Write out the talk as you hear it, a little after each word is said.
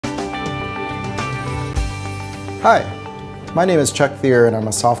Hi, my name is Chuck Thier and I'm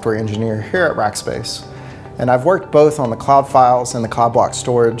a software engineer here at Rackspace. And I've worked both on the cloud files and the cloud block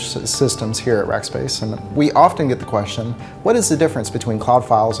storage systems here at Rackspace. And we often get the question, what is the difference between cloud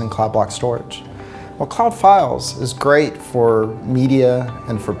files and cloud block storage? Well, cloud files is great for media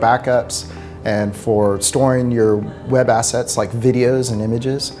and for backups and for storing your web assets like videos and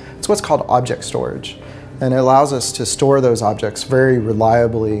images. It's what's called object storage. And it allows us to store those objects very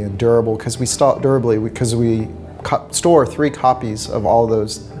reliably and durable because we store 3 copies of all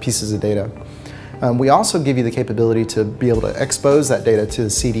those pieces of data. We also give you the capability to be able to expose that data to the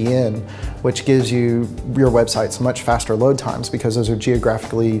CDN, which gives you your websites much faster load times because those are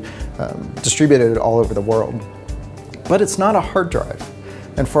geographically distributed all over the world. But it's not a hard drive.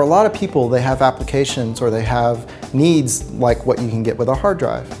 And for a lot of people, they have applications or they have needs like what you can get with a hard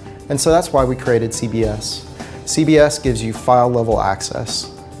drive. And so that's why we created CBS. CBS gives you file level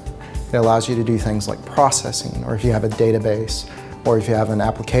access. It allows you to do things like processing, or if you have a database, or if you have an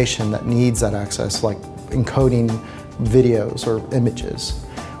application that needs that access, like encoding videos or images.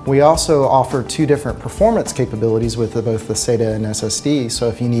 We also offer 2 different performance capabilities with both the SATA and SSD. So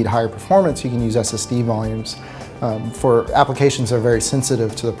if you need higher performance, you can use SSD volumes for applications that are very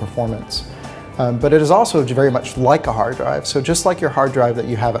sensitive to the performance. But it is also very much like a hard drive. So just like your hard drive that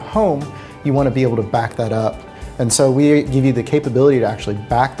you have at home, you want to be able to back that up. And so we give you the capability to actually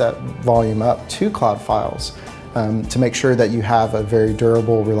back that volume up to cloud files to make sure that you have a very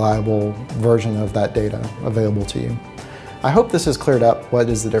durable, reliable version of that data available to you. I hope this has cleared up what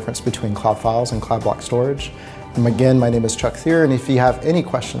is the difference between cloud files and cloud block storage. And again, my name is Chuck Thier, and if you have any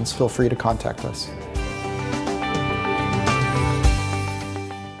questions, feel free to contact us.